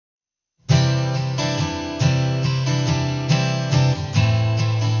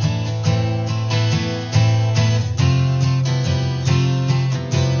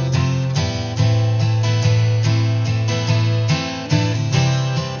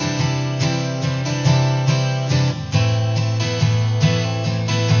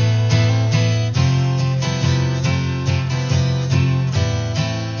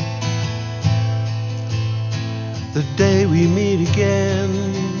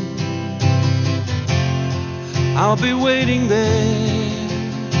I'll be waiting there.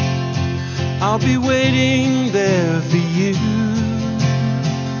 I'll be waiting there for you.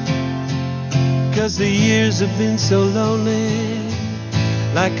 'Cause the years have been so lonely,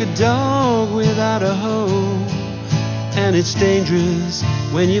 like a dog without a home. And it's dangerous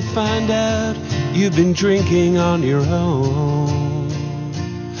when you find out you've been drinking on your own.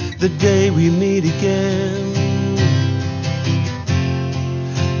 The day we meet again,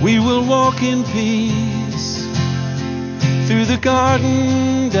 we will walk in peace through the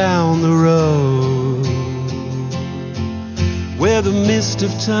garden down the road, where the mist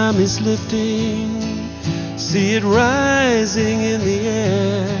of time is lifting. See it rising in the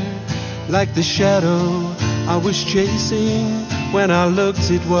air, like the shadow I was chasing. When I looked,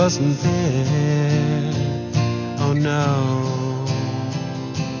 it wasn't there. Oh no,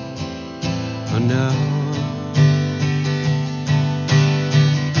 oh no.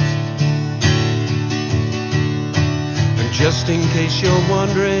 And just in case you're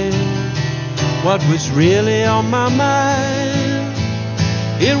wondering what was really on my mind,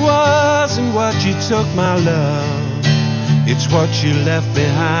 it wasn't what you took, my love, it's what you left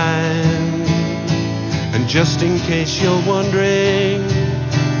behind. And just in case you're wondering,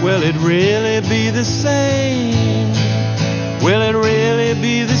 will it really be the same? Will it really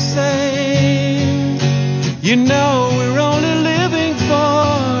be the same? You know we're only living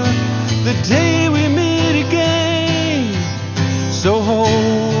for the day we meet again. So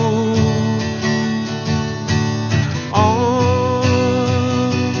hold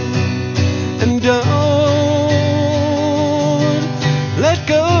on and don't let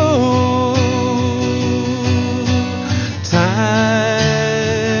go.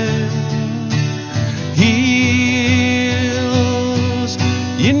 Time heals,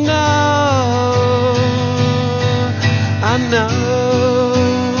 you know, I know.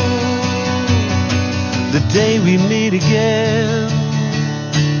 The day we meet again,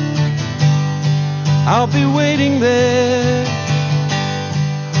 I'll be waiting there.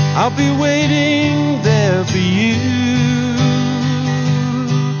 I'll be waiting there for you.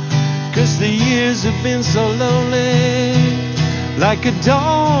 'Cause the years have been so lonely, like a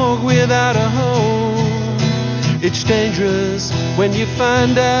dog without a home. It's dangerous when you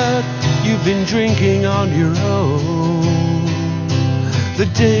find out you've been drinking on your own. The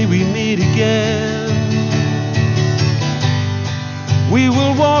day we meet again, we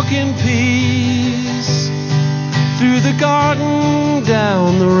will walk in peace through the garden down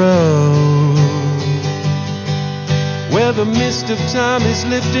the road, where the mist of time is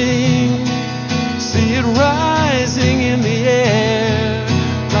lifting. See it rising in the air,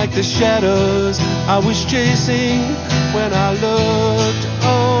 like the shadows I was chasing. When I looked,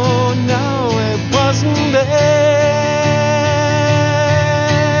 oh no, it wasn't there.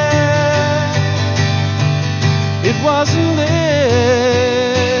 It wasn't there.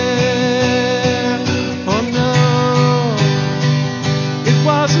 Oh no, it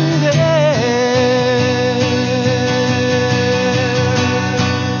wasn't there.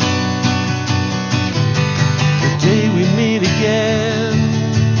 The day we meet again,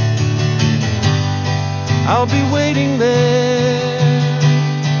 I'll be waiting there.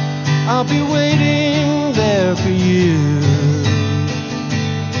 I'll be waiting there for you.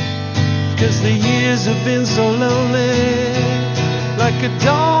 'Cause the years have been so lonely, like a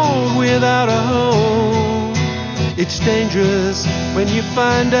dog without a home. It's dangerous when you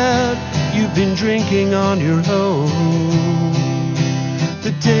find out you've been drinking on your own.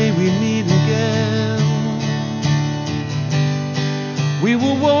 The day we meet again, we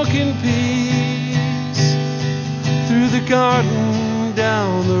will walk in peace through the garden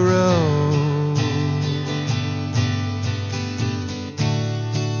down the road.